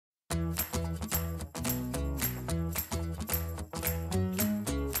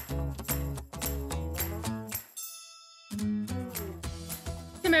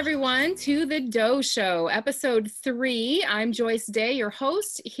Welcome everyone to the Dough Show, episode 3. I'm Joyce Day, your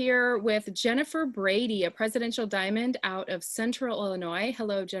host, here with Jennifer Brady, a presidential diamond out of Central Illinois.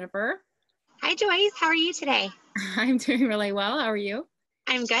 Hello, Jennifer. Hi, Joyce. How are you today? I'm doing really well. How are you?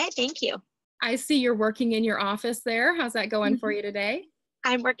 I'm good. Thank you. I see you're working in your office there. How's that going for you today?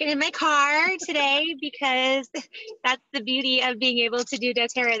 I'm working in my car today because that's the beauty of being able to do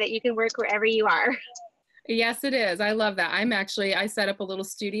dōTERRA, that you can work wherever you are. Yes, it is. I love that. I set up a little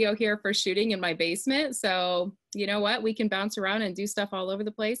studio here for shooting in my basement. So you know what? We can bounce around and do stuff all over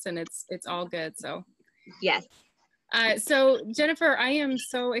the place, and it's all good. So yes. So Jennifer, I am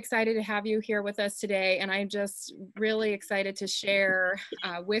so excited to have you here with us today, and I'm just really excited to share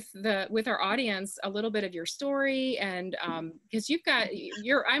with our audience a little bit of your story, and because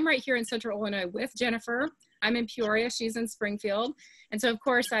I'm right here in Central Illinois with Jennifer. I'm in Peoria, she's in Springfield, and so of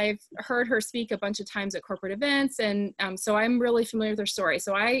course I've heard her speak a bunch of times at corporate events, and so I'm really familiar with her story.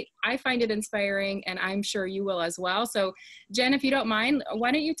 So I find it inspiring, and I'm sure you will as well. So Jen, if you don't mind,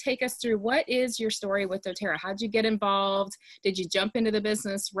 why don't you take us through what is your story with dōTERRA? How'd you get involved? Did you jump into the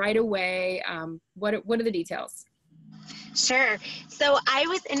business right away? What are the details? Sure. So I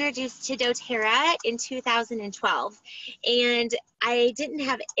was introduced to dōTERRA in 2012, and I didn't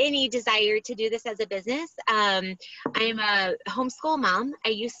have any desire to do this as a business. I'm a homeschool mom. I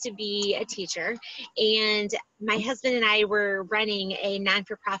used to be a teacher, and my husband and I were running a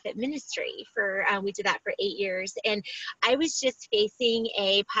non-for-profit ministry we did that for 8 years, and I was just facing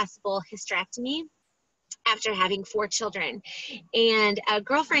a possible hysterectomy after having 4 children. And a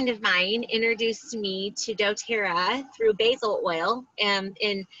girlfriend of mine introduced me to dōTERRA through basil oil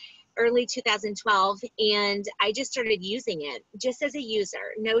in early 2012, and I just started using it just as a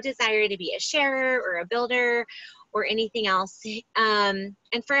user. No desire to be a sharer or a builder or anything else. And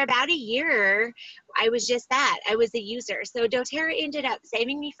for about a year, I was just that. I was a user. So dōTERRA ended up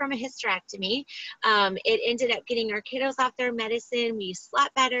saving me from a hysterectomy. It ended up getting our kiddos off their medicine. We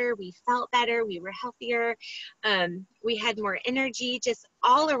slept better. We felt better. We were healthier. We had more energy. Just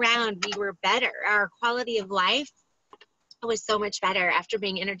all around, we were better. Our quality of life was so much better after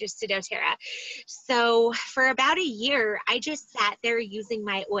being introduced to dōTERRA. So for about a year, I just sat there using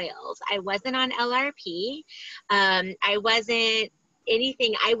my oils. I wasn't on LRP. I wasn't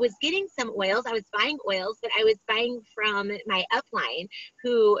anything. I was getting some oils. I was buying oils, but I was buying from my upline,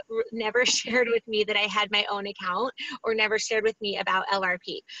 who never shared with me that I had my own account or never shared with me about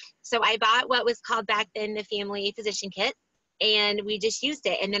LRP. So I bought what was called back then the family physician kit, and we just used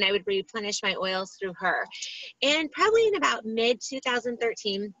it. And then I would replenish my oils through her. And probably in about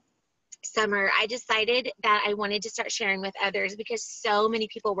mid-2013 summer, I decided that I wanted to start sharing with others because so many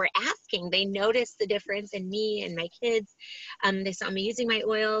people were asking. They noticed the difference in me and my kids. They saw me using my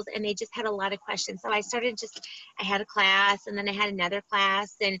oils, and they just had a lot of questions. So I had a class, and then I had another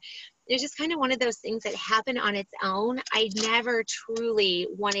class, and it was just kind of one of those things that happened on its own. I never truly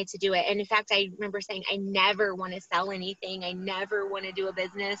wanted to do it. And in fact, I remember saying, I never want to sell anything. I never want to do a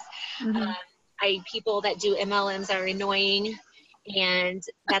business. Mm-hmm. People that do MLMs are annoying, and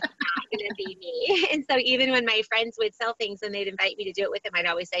that's not going to be me. And so even when my friends would sell things and they'd invite me to do it with them, I'd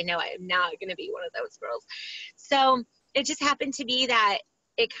always say, no, I'm not going to be one of those girls. So it just happened to be that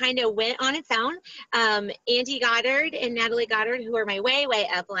it kind of went on its own. Andy Goddard and Natalie Goddard, who are my way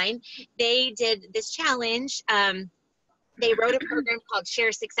upline, they did this challenge. They wrote a program called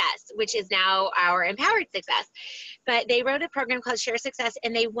Share Success, which is now our Empowered Success. But they wrote a program called Share Success,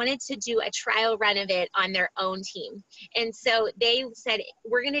 and they wanted to do a trial run of it on their own team. And so they said,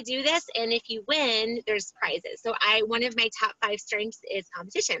 we're going to do this, and if you win, there's prizes. So one of my top 5 strengths is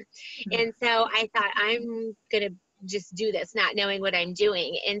competition. And so I thought, I'm going to just do this, not knowing what I'm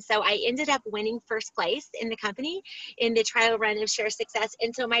doing. And so I ended up winning first place in the company in the trial run of Share Success.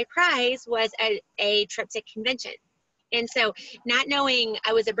 And so my prize was a trip to convention. And so not knowing,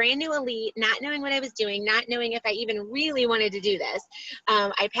 I was a brand new elite, not knowing what I was doing, not knowing if I even really wanted to do this,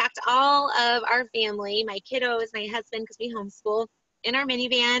 I packed all of our family, my kiddos, my husband, because we homeschool, in our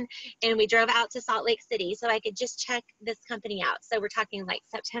minivan, and we drove out to Salt Lake City so I could just check this company out. So we're talking like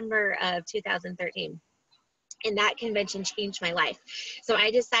September of 2013. And that convention changed my life. So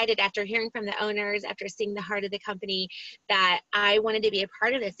I decided, after hearing from the owners, after seeing the heart of the company, that I wanted to be a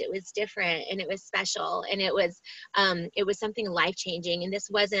part of this. It was different, and it was special, and it was something life-changing. And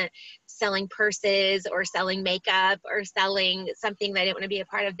this wasn't selling purses or selling makeup or selling something that I didn't want to be a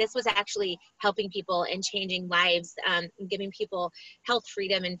part of. This was actually helping people and changing lives, giving people health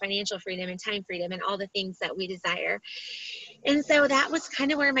freedom and financial freedom and time freedom and all the things that we desire. And so that was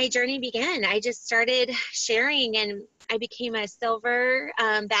kind of where my journey began. I just started sharing, and I became a silver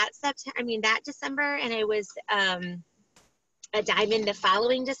that December, and I was a diamond the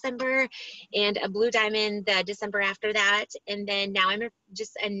following December, and a blue diamond the December after that. And then now I'm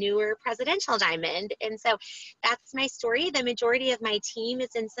just a newer presidential diamond. And so that's my story. The majority of my team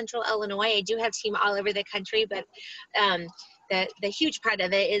is in Central Illinois. I do have team all over the country, but the huge part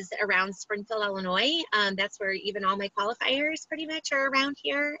of it is around Springfield, Illinois. That's where even all my qualifiers pretty much are around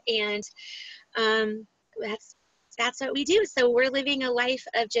here. And that's what we do. So we're living a life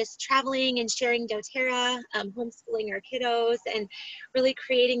of just traveling and sharing dōTERRA, homeschooling our kiddos, and really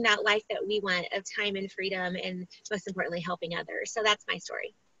creating that life that we want of time and freedom, and most importantly, helping others. So that's my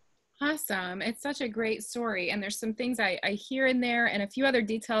story. Awesome. It's such a great story. And there's some things I hear in there, and a few other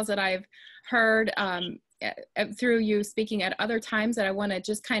details that I've heard through you speaking at other times that I want to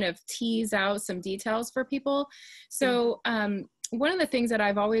just kind of tease out some details for people. So one of the things that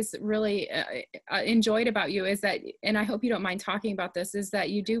I've always really enjoyed about you is that, and I hope you don't mind talking about this, is that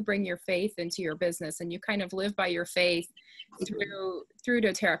you do bring your faith into your business, and you kind of live by your faith through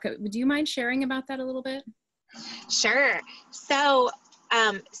dōTERRA. Do you mind sharing about that a little bit? Sure. So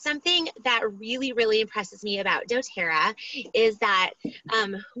something that really, really impresses me about dōTERRA is that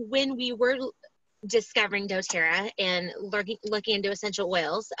when we were discovering dōTERRA and looking into essential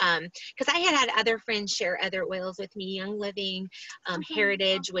oils, because I had other friends share other oils with me, Young Living,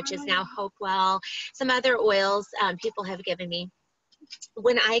 Heritage, which is now Hopewell, some other oils people have given me.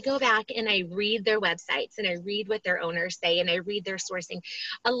 When I go back and I read their websites and I read what their owners say and I read their sourcing,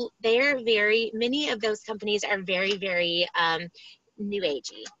 many of those companies are very, very new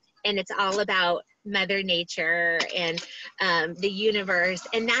agey, and it's all about Mother Nature and the universe,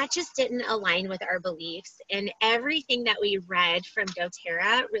 and that just didn't align with our beliefs. And everything that we read from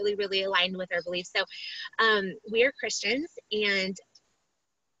dōTERRA really, really aligned with our beliefs. So we are Christians, and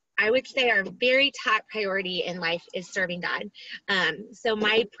I would say our very top priority in life is serving God. So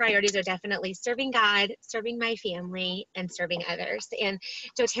my priorities are definitely serving God, serving my family, and serving others. And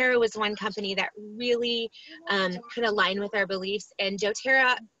dōTERRA was one company that really could align with our beliefs. And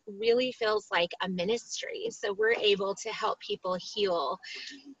dōTERRA really feels like a ministry. So we're able to help people heal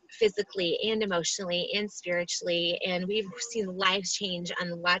physically and emotionally and spiritually. And we've seen lives change on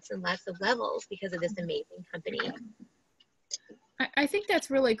lots and lots of levels because of this amazing company. I think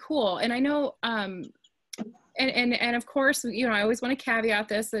that's really cool. And I know, and of course, you know, I always want to caveat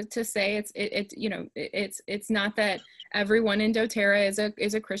this to say it's not that everyone in dōTERRA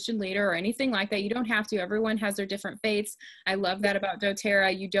is a Christian leader or anything like that. You don't have to. Everyone has their different faiths. I love that about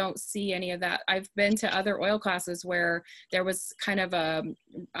dōTERRA. You don't see any of that. I've been to other oil classes where there was kind of a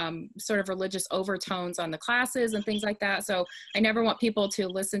sort of religious overtones on the classes and things like that. So I never want people to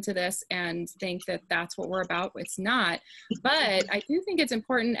listen to this and think that that's what we're about. It's not. But I do think it's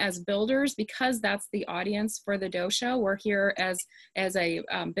important as builders, because that's the audience for the Do Show. We're here as a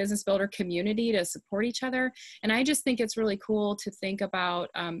business builder community to support each other. And I just think it's really cool to think about,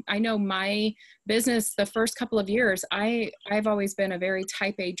 I know my business, the first couple of years, I've always been a very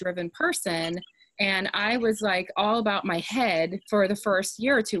type A driven person. And I was like all about my head for the first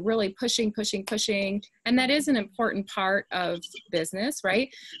year or two, really pushing. And that is an important part of business,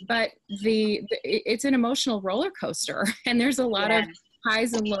 right? But it's an emotional roller coaster. And there's a lot of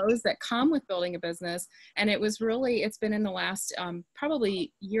highs and lows that come with building a business. And it's been in the last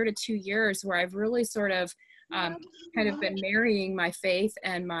probably year to 2 years where I've really sort of kind of been marrying my faith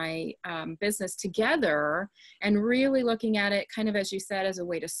and my business together, and really looking at it kind of, as you said, as a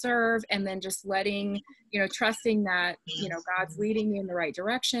way to serve, and then just trusting that, God's leading me in the right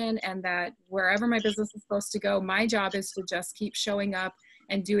direction, and that wherever my business is supposed to go, my job is to just keep showing up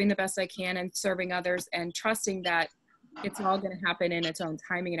and doing the best I can and serving others, and trusting that it's all going to happen in its own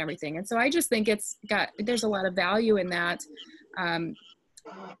timing and everything. And so I just think there's a lot of value in that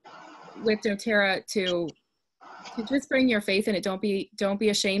with dōTERRA to just bring your faith in it. Don't be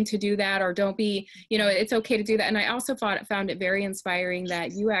ashamed to do that, or don't be, it's okay to do that. And I also found it very inspiring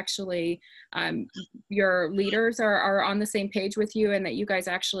that you actually, your leaders are on the same page with you, and that you guys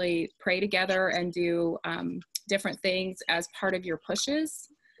actually pray together and do different things as part of your pushes.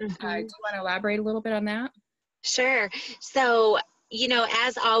 Mm-hmm. Do you want to elaborate a little bit on that? Sure. So,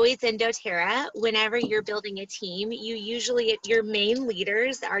 as always in dōTERRA, whenever you're building a team, your main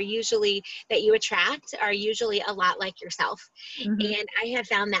leaders that you attract are usually a lot like yourself. Mm-hmm. And I have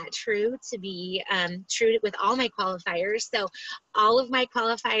found that true to be true with all my qualifiers. So all of my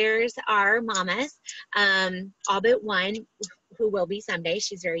qualifiers are mamas, all but one who will be someday.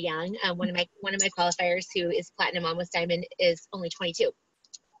 She's very young. One of my qualifiers, who is platinum almost diamond, is only 22.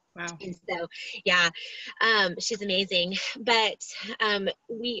 Wow. And so, yeah, she's amazing. But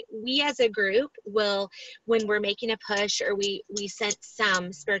we as a group will, when we're making a push, or we sense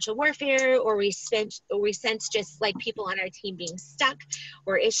some spiritual warfare, or we sense just like people on our team being stuck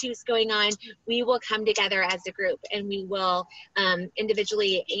or issues going on, we will come together as a group, and we will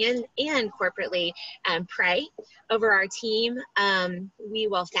individually and corporately pray over our team. We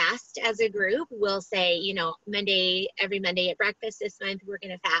will fast as a group. We'll say, every Monday at breakfast this month, we're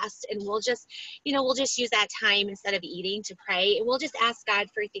going to fast, and we'll just use that time instead of eating to pray. And we'll just ask God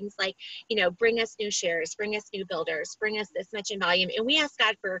for things like, bring us new shares, bring us new builders, bring us this much in volume. And we ask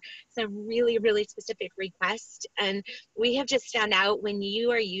God for some really, really specific requests. And we have just found out, when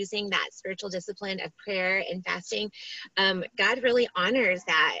you are using that spiritual discipline of prayer and fasting, God really honors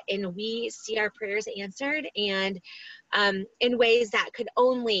that. And we see our prayers answered, and in ways that could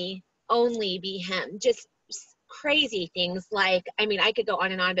only be Him. Just crazy things like, I could go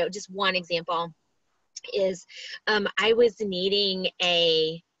on and on, but just one example is I was needing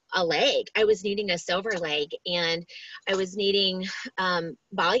a leg. I was needing a silver leg, and I was needing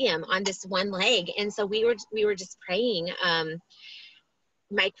volume on this one leg. And so we were just praying.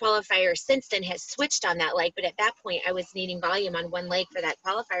 My qualifier since then has switched on that leg, but at that point I was needing volume on one leg for that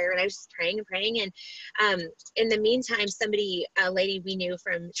qualifier, and I was just praying and praying. And in the meantime, a lady we knew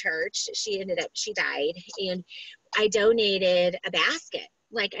from church, she died, and I donated a basket.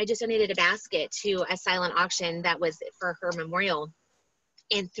 I just donated a basket to a silent auction that was for her memorial.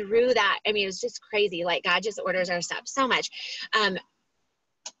 And through that, it was just crazy. God just orders our stuff so much.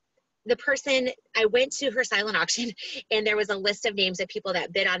 The person, I went to her silent auction, and there was a list of names of people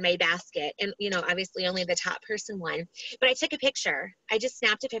that bid on my basket. And, obviously only the top person won. But I took a picture. I just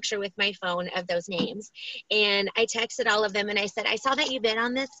snapped a picture with my phone of those names. And I texted all of them, and I said, I saw that you bid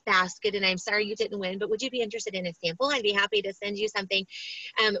on this basket, and I'm sorry you didn't win, but would you be interested in a sample? I'd be happy to send you something.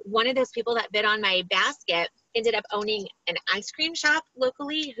 One of those people that bid on my basket ended up owning an ice cream shop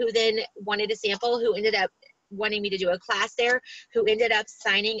locally, who then wanted a sample, who ended up wanting me to do a class there, who ended up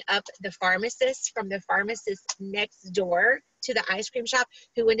signing up the pharmacist from the pharmacist next door to the ice cream shop,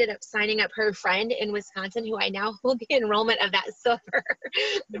 who ended up signing up her friend in Wisconsin, who I now hold the enrollment of that silver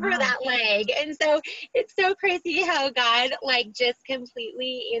for that leg. And so it's so crazy how God just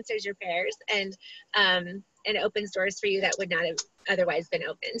completely answers your prayers and opens doors for you that would not have otherwise been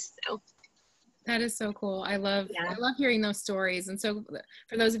opened. So that is so cool. I love hearing those stories. And so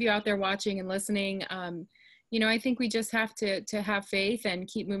for those of you out there watching and listening, I think we just have to have faith and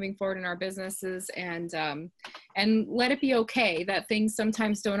keep moving forward in our businesses, and let it be okay that things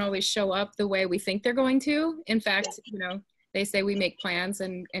sometimes don't always show up the way we think they're going to. In fact, they say we make plans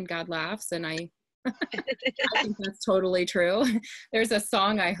and God laughs. And I think that's totally true. There's a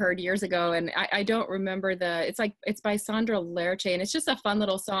song I heard years ago, and I don't remember it's by Sandra Lerche, and it's just a fun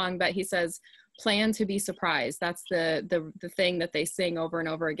little song, but he says, plan to be surprised. That's the thing that they sing over and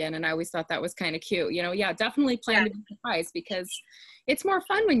over again. And I always thought that was kind of cute. Definitely plan to be surprised, because it's more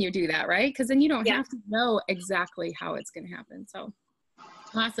fun when you do that, right? Because then you don't have to know exactly how it's going to happen. So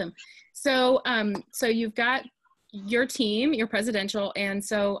awesome. So you've got your team, your presidential. And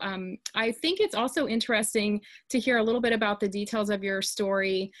so I think it's also interesting to hear a little bit about the details of your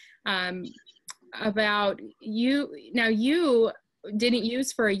story, about you. Now, you didn't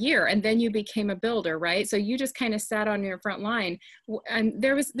use for a year, and then you became a builder, right? So you just kind of sat on your front line. And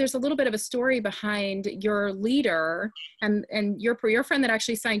there's a little bit of a story behind your leader, and your friend that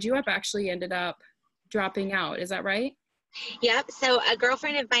actually signed you up actually ended up dropping out. Is that right? Yep. So a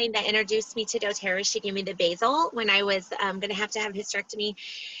girlfriend of mine that introduced me to dōTERRA, she gave me the basil when I was going to have hysterectomy.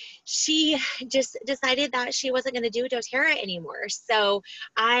 She just decided that she wasn't going to do dōTERRA anymore. So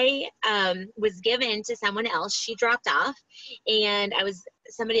I was given to someone else. She dropped off, and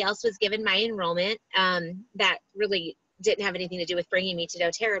somebody else was given my enrollment that really didn't have anything to do with bringing me to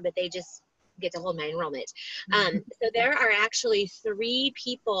dōTERRA, but they just get to hold my enrollment. So there are actually 3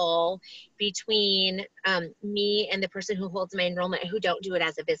 people between me and the person who holds my enrollment who don't do it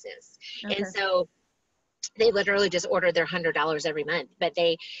as a business. Okay. And so they literally just order their $100 every month, but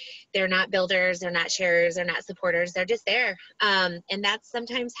they're not builders, they're not sharers, they're not supporters, they're just there. And that's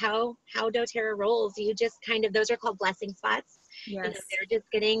sometimes how dōTERRA rolls. You just those are called blessing spots. Yes. They're just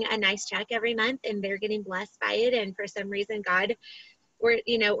getting a nice check every month, and they're getting blessed by it. And for some reason, God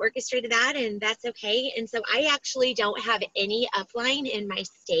orchestrated that, and that's okay. And so I actually don't have any upline in my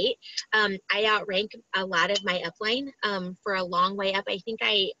state. I outrank a lot of my upline for a long way up. I think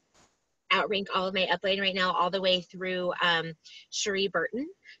I outrank all of my upline right now, all the way through Cherie Burton,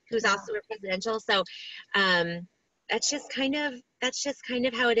 who's also a presidential. So that's just kind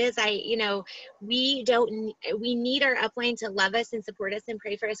of how it is. We need our upline to love us and support us and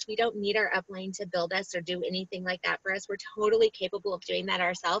pray for us. We don't need our upline to build us or do anything like that for us. We're totally capable of doing that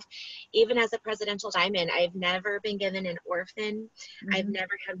ourselves. Even as a presidential diamond, I've never been given an orphan. I've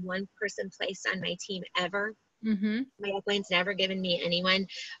never had one person placed on my team ever. My upline's never given me anyone.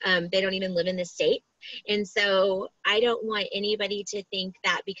 They don't even live in the state. And so I don't want anybody to think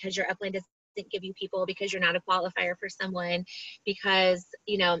that because your upline doesn't give you people, because you're not a qualifier for someone, because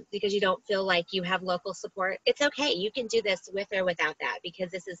you don't feel like you have local support, it's okay. You can do this with or without that,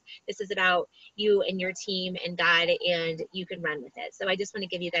 because this is about you and your team and God, and you can run with it. So I just want to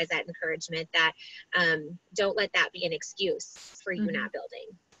give you guys that encouragement that don't let that be an excuse for you not building.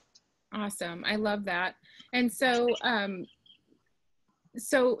 Awesome. I love that. And so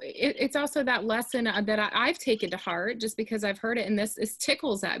it's also that lesson that I've taken to heart, just because I've heard it, and this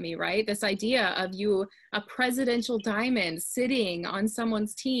tickles at me, right? This idea of you, a presidential diamond, sitting on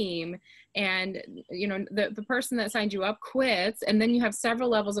someone's team, and the person that signed you up quits, and then you have several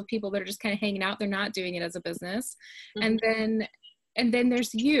levels of people that are just kind of hanging out. They're not doing it as a business, and then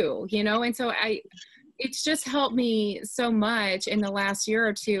there's you, and so it's just helped me so much in the last year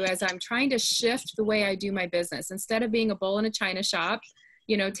or two as I'm trying to shift the way I do my business. Instead of being a bull in a china shop,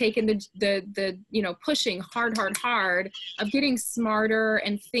 taking the pushing hard of getting smarter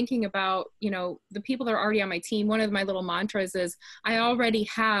and thinking about, the people that are already on my team. One of my little mantras is I already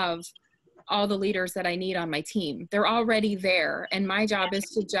have all the leaders that I need on my team. They're already there. And my job is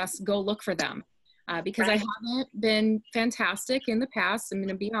to just go look for them. Because I haven't been fantastic in the past, I'm going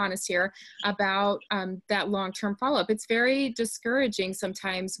to be honest here, about that long-term follow-up. It's very discouraging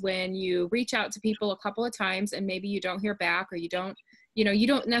sometimes when you reach out to people a couple of times and maybe you don't hear back, or you don't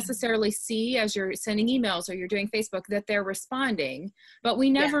necessarily see as you're sending emails or you're doing Facebook that they're responding, but we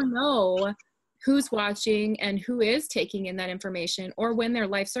never know who's watching and who is taking in that information, or when their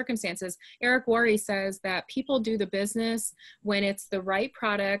life circumstances. Eric Worre says that people do the business when it's the right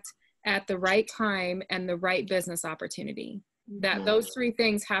product at the right time and the right business opportunity. That those three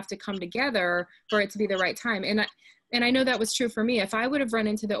things have to come together for it to be the right time. And I know that was true for me. If I would have run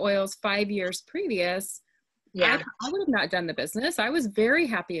into the oils 5 years previous, I would have not done the business. I was very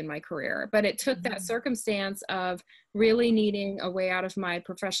happy in my career, but it took that circumstance of really needing a way out of my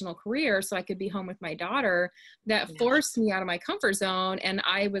professional career so I could be home with my daughter that forced me out of my comfort zone. And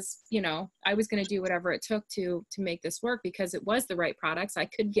I was going to do whatever it took to make this work, because it was the right products. I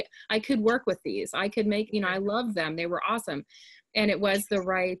could work with these. I could make, I loved them. They were awesome. And it was the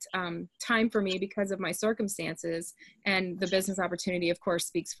right time for me because of my circumstances, and the business opportunity, of course,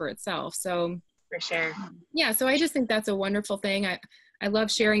 speaks for itself. So for sure. Yeah. So I just think that's a wonderful thing. I love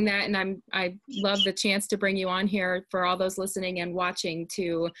sharing that. And I love the chance to bring you on here for all those listening and watching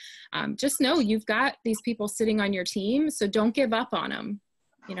to just know you've got these people sitting on your team. So don't give up on them.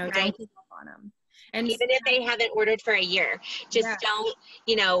 Don't give up on them. And even if they haven't ordered for a year, just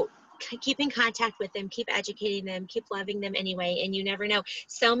don't, keep in contact with them, keep educating them, keep loving them anyway. And you never know.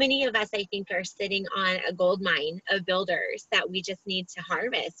 So many of us, I think, are sitting on a gold mine of builders that we just need to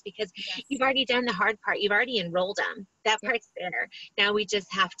harvest, because you've already done the hard part. You've already enrolled them. That part's there. Now we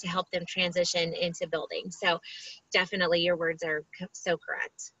just have to help them transition into building. So definitely your words are so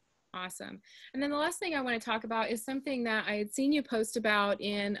correct. Awesome. And then the last thing I want to talk about is something that I had seen you post about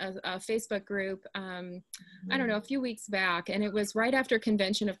in a Facebook group, I don't know, a few weeks back. And it was right after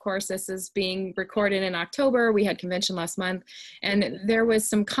convention. Of course, this is being recorded in October. We had convention last month. And there was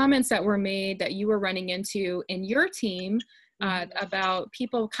some comments that were made that you were running into in your team about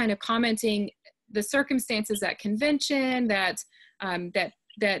people kind of commenting the circumstances at convention, that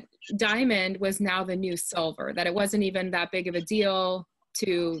diamond was now the new silver, that it wasn't even that big of a deal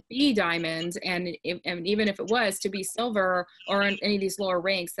to be diamond, and even if it was to be silver or in any of these lower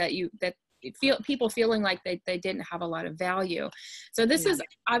ranks, that people feeling like they didn't have a lot of value. So this is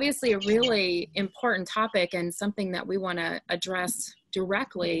obviously a really important topic, and something that we want to address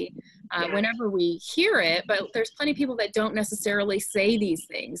directly whenever we hear it. But there's plenty of people that don't necessarily say these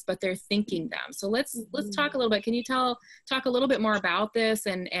things, but they're thinking them. So let's talk a little bit. Can you talk a little bit more about this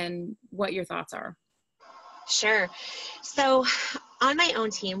and what your thoughts are? Sure. So on my own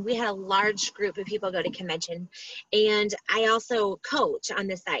team, we had a large group of people go to convention, and I also coach on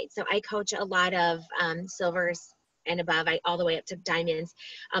the site. So I coach a lot of silvers and above, all the way up to diamonds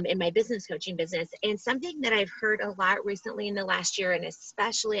in my business coaching business. And something that I've heard a lot recently in the last year, and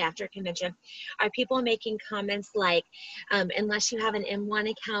especially after convention, are people making comments like, unless you have an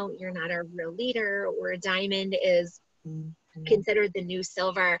M1 account, you're not a real leader, or a diamond is considered the new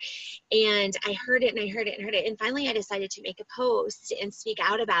silver. And I heard it and I heard it and heard it. And finally I decided to make a post and speak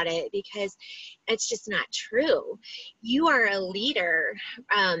out about it, because it's just not true. You are a leader.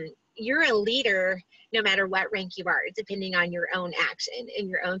 You're a leader no matter what rank you are, depending on your own action and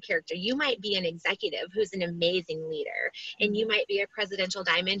your own character. You might be an executive who's an amazing leader, and you might be a presidential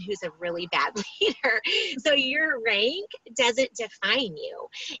diamond who's a really bad leader. So your rank doesn't define you.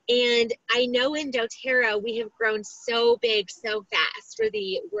 And I know in doTERRA, we have grown so big, so fast. We're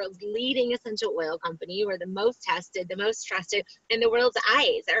the world's leading essential oil company. We're the most tested, the most trusted, and the world's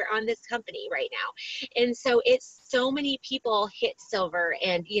eyes are on this company right now. And so it's so many people hit silver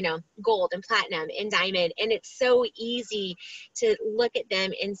and, you know, gold and platinum and diamond. And it's so easy to look at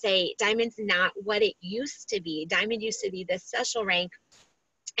them and say, diamond's not what it used to be. Diamond used to be this special rank,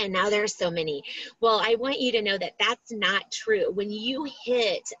 and now there's so many. Well, I want you to know that that's not true. When you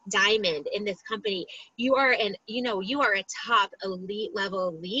hit diamond in this company, you are you are a top elite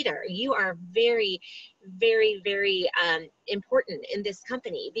level leader. You are very, very, very important in this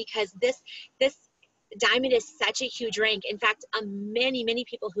company, because this diamond is such a huge rank. In fact, many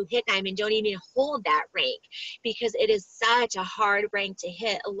people who hit diamond don't even hold that rank, because it is such a hard rank to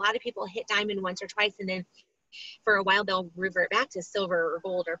hit. A lot of people hit diamond once or twice, and then for a while they'll revert back to silver or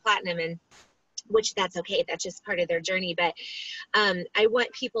gold or platinum, and which that's okay. That's just part of their journey. But I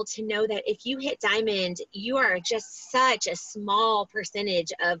want people to know that if you hit diamond, you are just such a small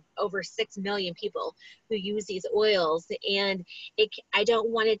percentage of over 6 million people who use these oils. And I don't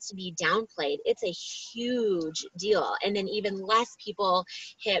want it to be downplayed. It's a huge deal. And then even less people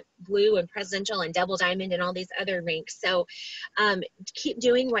hit blue and presidential and double diamond and all these other ranks. So keep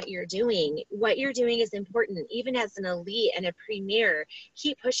doing what you're doing. What you're doing is important. Even as an elite and a premier,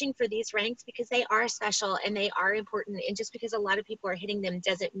 keep pushing for these ranks, because they are special and they are important. And just because a lot of people are hitting them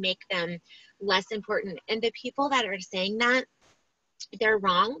doesn't make them less important. And the people that are saying that, they're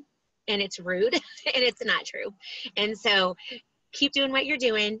wrong, and it's rude, and it's not true. And so keep doing what you're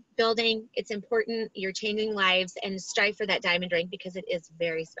doing, building. It's important. You're changing lives, and strive for that diamond rank, because it is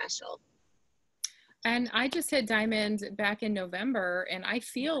very special. And I just hit diamond back in November, and I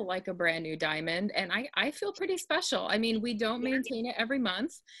feel like a brand new diamond, and I feel pretty special. I mean, we don't maintain it every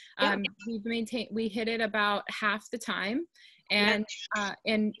month. We hit it about half the time, and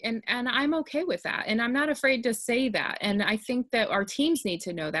I'm okay with that. And I'm not afraid to say that. And I think that our teams need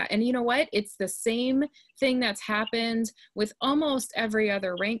to know that. And you know what? It's the same thing that's happened with almost every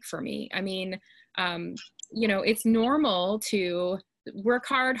other rank for me. I mean, you know, it's normal to work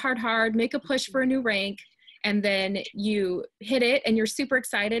hard, make a push for a new rank, and then you hit it and you're super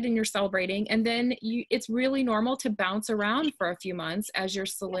excited and you're celebrating. And then it's really normal to bounce around for a few months as you're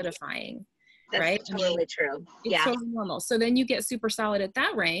solidifying. That's right? totally true. It's totally normal. So then you get super solid at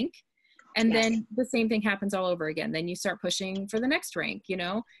that rank, and then the same thing happens all over again. Then you start pushing for the next rank, you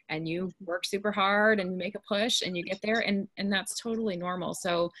know, and you work super hard and make a push and you get there, and that's totally normal.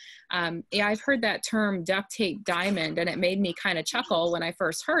 So yeah, I've heard that term duct tape diamond, and it made me kind of chuckle when I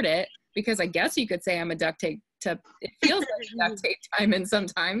first heard it, because I guess you could say I'm a duct tape it feels like a duct tape diamond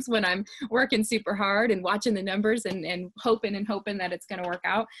sometimes when I'm working super hard and watching the numbers and hoping that it's going to work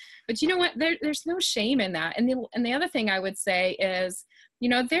out. But you know what? There's no shame in that. And the other thing I would say is, you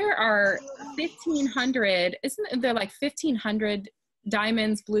know, there are 1,500, isn't there like 1,500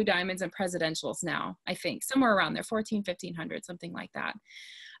 diamonds, blue diamonds, and presidentials now, I think, somewhere around there, 1,500, something like that.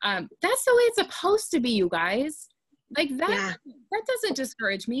 That's the way it's supposed to be, you guys. Like that doesn't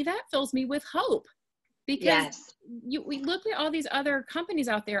discourage me. That fills me with hope. Because we look at all these other companies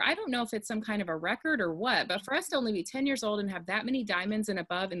out there. I don't know if it's some kind of a record or what, but for us to only be 10 years old and have that many diamonds and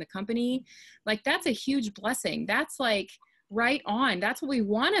above in the company, like that's a huge blessing. That's like right on. That's what we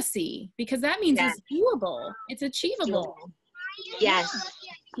want to see, because that means it's doable. It's achievable. Yes.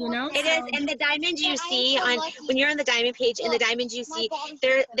 You know, it is. And the diamonds you see when you're on the diamond page, and the diamonds you see,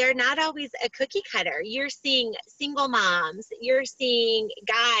 they're not always a cookie cutter. You're seeing single moms, you're seeing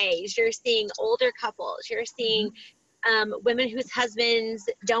guys, you're seeing older couples, you're seeing women whose husbands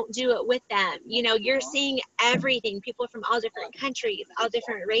don't do it with them. You know, you're seeing everything, people from all different countries, all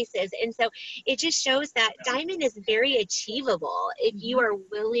different races. And so it just shows that diamond is very achievable if you are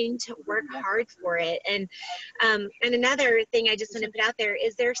willing to work hard for it. And another thing I just want to put out there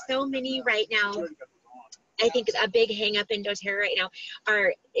is there's so many right now. I think a big hang up in doTERRA right now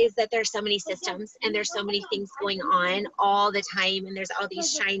is that there's so many systems and there's so many things going on all the time, and there's all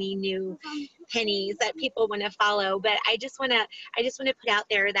these shiny new pennies that people want to follow. But I just want to put out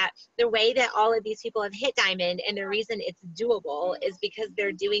there that the way that all of these people have hit diamond, and the reason it's doable, is because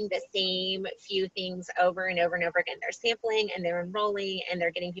they're doing the same few things over and over and over again. They're sampling and they're enrolling and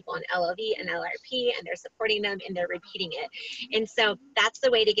they're getting people on LOV and LRP and they're supporting them and they're repeating it. And so that's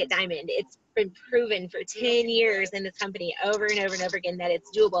the way to get diamond. It's been proven for 10 years in this company over and over and over again that it's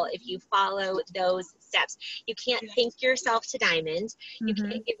doable if you follow those steps. You can't think yourself to diamond. You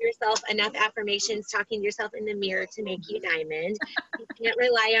can't give yourself enough affirmations talking to yourself in the mirror to make you diamond. You can't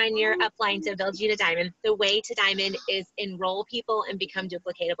rely on your upline to build you to diamond. The way to diamond is enroll people and become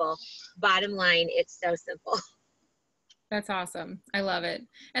duplicatable. Bottom line, it's so simple. That's awesome. I love it.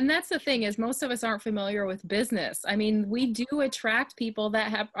 And that's the thing, is most of us aren't familiar with business. I mean, we do attract people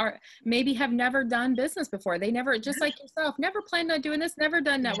that maybe have never done business before. They never, just like yourself, never planned on doing this, never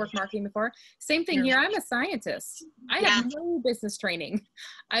done network marketing before. Same thing here. I'm a scientist. I have no business training.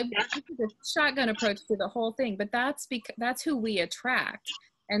 I took a shotgun approach to the whole thing, but that's who we attract.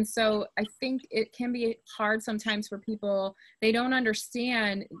 And so I think it can be hard sometimes for people. They don't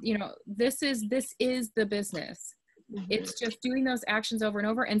understand, you know, this is the business. It's just doing those actions over and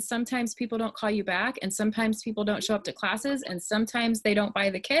over. And sometimes people don't call you back. And sometimes people don't show up to classes. And sometimes they don't buy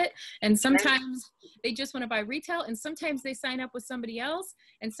the kit. And sometimes they just want to buy retail. And sometimes they sign up with somebody else.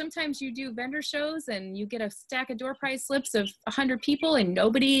 And sometimes you do vendor shows and you get a stack of door prize slips of 100 people and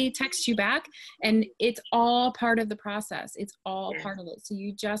nobody texts you back. And it's all part of the process. It's all part of it. So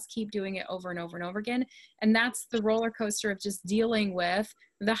you just keep doing it over and over and over again. And that's the roller coaster of just dealing with.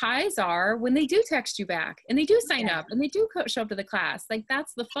 The highs are when they do text you back and they do sign up and they do show up to the class. Like,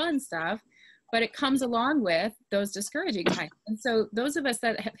 that's the fun stuff, but it comes along with those discouraging times. And so those of us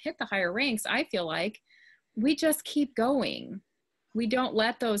that have hit the higher ranks, I feel like we just keep going. We don't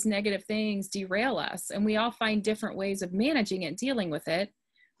let those negative things derail us, and we all find different ways of managing it, dealing with it,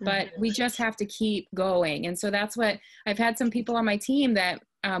 but we just have to keep going. And so that's what I've had some people on my team that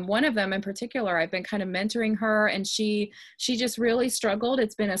one of them in particular, I've been kind of mentoring her, and she just really struggled.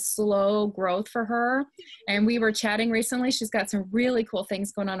 It's been a slow growth for her. And we were chatting recently. She's got some really cool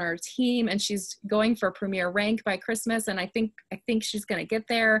things going on her team, and she's going for premier rank by Christmas. And I think she's going to get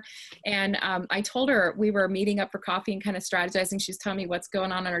there. And I told her, we were meeting up for coffee and kind of strategizing. She's telling me what's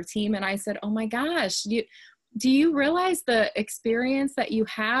going on her team. And I said, oh my gosh, do you realize the experience that you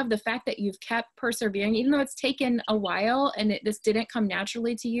have, the fact that you've kept persevering, even though it's taken a while and this didn't come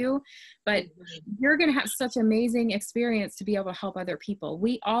naturally to you, but you're going to have such amazing experience to be able to help other people.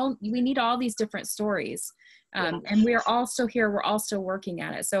 We need all these different stories. And we're all still here. We're all still working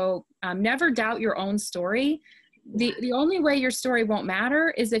at it. So never doubt your own story. The only way your story won't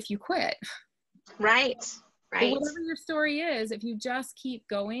matter is if you quit. Right. But whatever your story is, if you just keep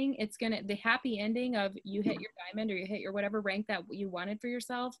going, it's the happy ending of you hit your diamond or you hit your whatever rank that you wanted for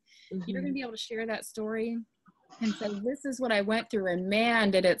yourself. You're going to be able to share that story and say, this is what I went through, and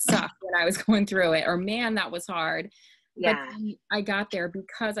man, did it suck when I was going through it, or man, that was hard. But I got there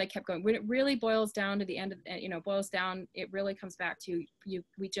because I kept going. When it really boils down to the end of, it really comes back to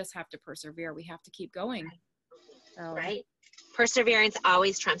we just have to persevere. We have to keep going. So. Right. Perseverance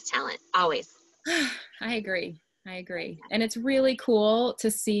always trumps talent. Always. I agree. And it's really cool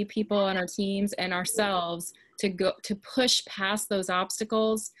to see people on our teams and ourselves to push past those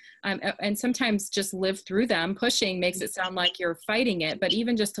obstacles, and sometimes just live through them. Pushing makes it sound like you're fighting it, but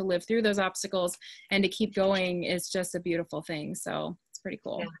even just to live through those obstacles and to keep going is just a beautiful thing. So it's pretty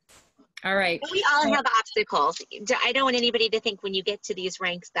cool. Yeah. All right. We all have obstacles. I don't want anybody to think when you get to these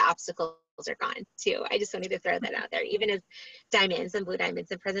ranks, the obstacles are gone too. I just wanted to throw that out there, even as diamonds and blue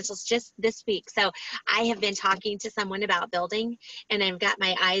diamonds and presidentials just this week. So I have been talking to someone about building, and I've got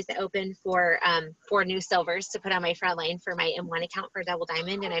my eyes open for new silvers to put on my front line for my M1 account for double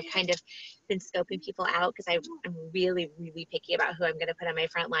diamond. And I've kind of been scoping people out because I'm really, really picky about who I'm going to put on my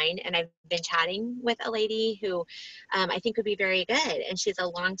front line. And I've been chatting with a lady who I think would be very good. And she's a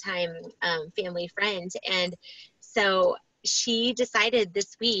longtime family friend. And so she decided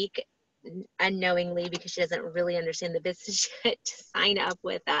this week, unknowingly, because she doesn't really understand the business yet, to sign up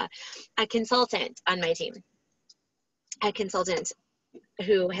with a consultant on my team. A consultant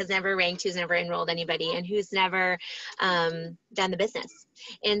who has never ranked, who's never enrolled anybody, and who's never done the business.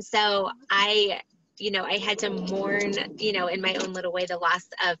 And so I had to mourn, in my own little way, the loss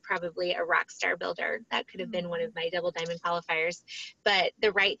of probably a rock star builder. That could have been one of my double diamond qualifiers. But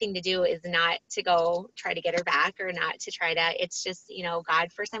the right thing to do is not to go try to get her back, or not to try to, it's just,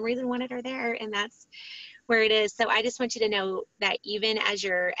 God for some reason wanted her there, and that's where it is. So I just want you to know that even as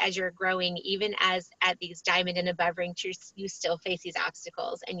you're growing, even as at these diamond and above ranks, you still face these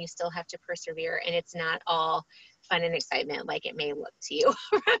obstacles, and you still have to persevere, and it's not all fun and excitement like it may look to you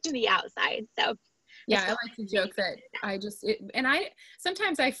from the outside. So yeah, I like to joke that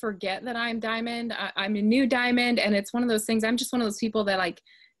sometimes I forget that I'm diamond. I'm a new diamond, and it's one of those things. I'm just one of those people that, like,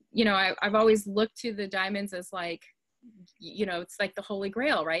 you know, I've always looked to the diamonds as like, you know, it's like the holy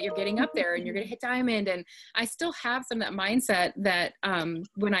grail, right? You're getting up there and you're going to hit diamond. And I still have some of that mindset that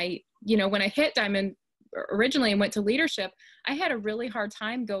when I hit diamond originally and went to leadership, I had a really hard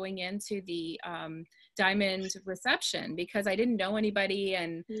time going into the diamond reception because I didn't know anybody.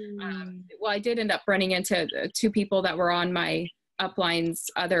 And well, I did end up running into two people that were on my upline's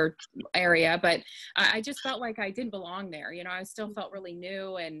other area, but I just felt like I didn't belong there. You know, I still felt really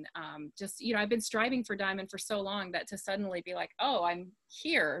new, and just, you know, I've been striving for diamond for so long that to suddenly be like, oh, I'm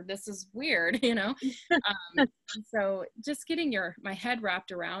here, this is weird, you know. So just getting my head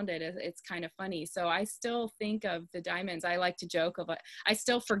wrapped around it, it's kind of funny. So I still think of the diamonds. I like to joke of it. I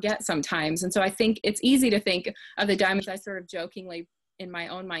still forget sometimes, and so I think it's easy to think of the diamonds. I sort of jokingly in my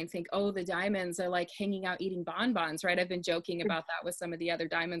own mind think, oh, the diamonds are like hanging out eating bonbons, right? I've been joking about that with some of the other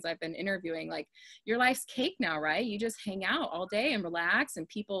diamonds I've been interviewing, like, your life's cake now, right? You just hang out all day and relax, and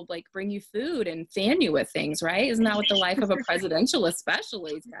people like bring you food and fan you with things, right? Isn't that what the life of a presidential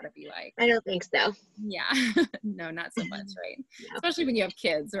especially has got to be like? I don't think so. Yeah. No, not so much, right? No. Especially when you have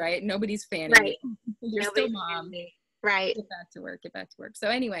kids, right? Nobody's fanning Right. you. You're Nobody's still mom. Right. Get back to work. So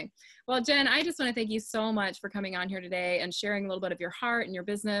anyway, well, Jen, I just want to thank you so much for coming on here today and sharing a little bit of your heart and your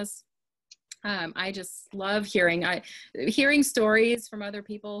business. I just love hearing stories from other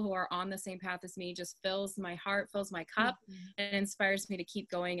people who are on the same path as me. Just fills my heart, fills my cup, and inspires me to keep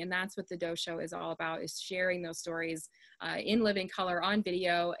going. And that's what the Doe Show is all about, is sharing those stories in living color on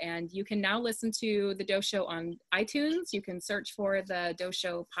video. And you can now listen to the Doe Show on iTunes. You can search for the Doe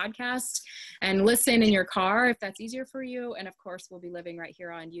Show podcast and listen in your car if that's easier for you. And of course, we'll be living right here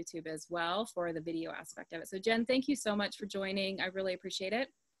on YouTube as well for the video aspect of it. So Jen, thank you so much for joining. I really appreciate it.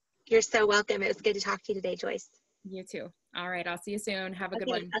 You're so welcome. It was good to talk to you today, Joyce. You too. All right. I'll see you soon. Have a good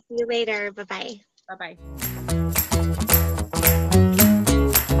one. I'll see you later. Bye-bye. Bye-bye.